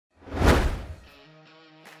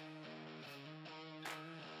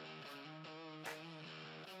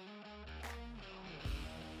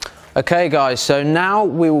Okay guys, so now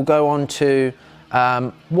we will go on to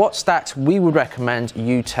what stacks we would recommend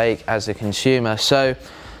you take as a consumer. So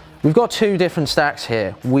we've got two different stacks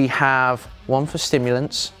here. We have one for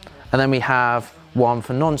stimulants and then we have one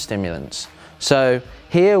for non-stimulants. So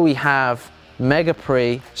here we have Mega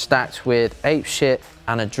Pre stacked with Ape Shit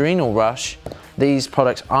and Adrenal Rush. These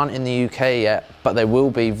products aren't in the UK yet, but they will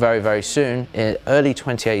be very, very soon, in early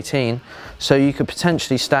 2018. So you could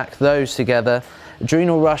potentially stack those together.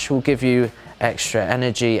 Adrenal Rush will give you extra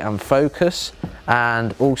energy and focus,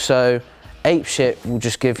 and also Ape Shit will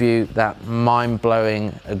just give you that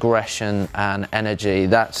mind-blowing aggression and energy.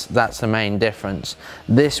 That's the main difference.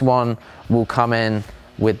 This one will come in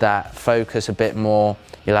with that focus a bit more.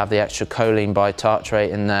 You'll have the extra choline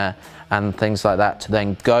bitartrate in there and things like that to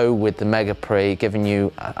then go with the Mega Pre, giving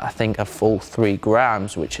you, I think, a full 3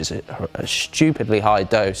 grams, which is a stupidly high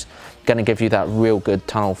dose, going to give you that real good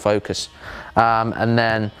tunnel focus. And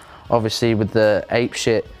then obviously with the Ape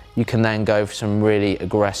Shit, you can then go for some really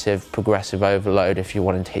aggressive progressive overload if you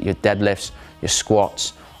wanted to hit your deadlifts, your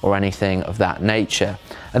squats, or anything of that nature.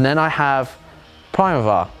 And then I have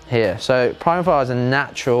Primavar here. So Primavar is a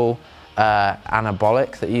natural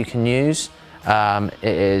anabolic that you can use. It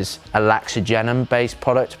is a laxogenin based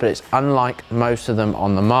product, but it's unlike most of them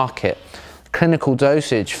on the market. Clinical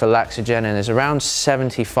dosage for laxogenin is around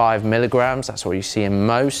 75 milligrams. That's what you see in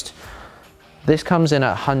most. This comes in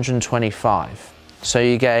at 125. So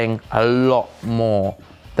you're getting a lot more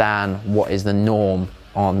than what is the norm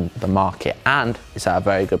on the market, and it's at a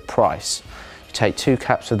very good price. You take 2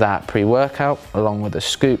 caps of that pre-workout along with a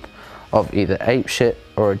scoop of either Ape Shit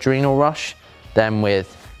or Adrenal Rush, then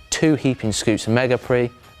with 2 heaping scoops of Mega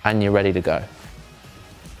Pre, and you're ready to go.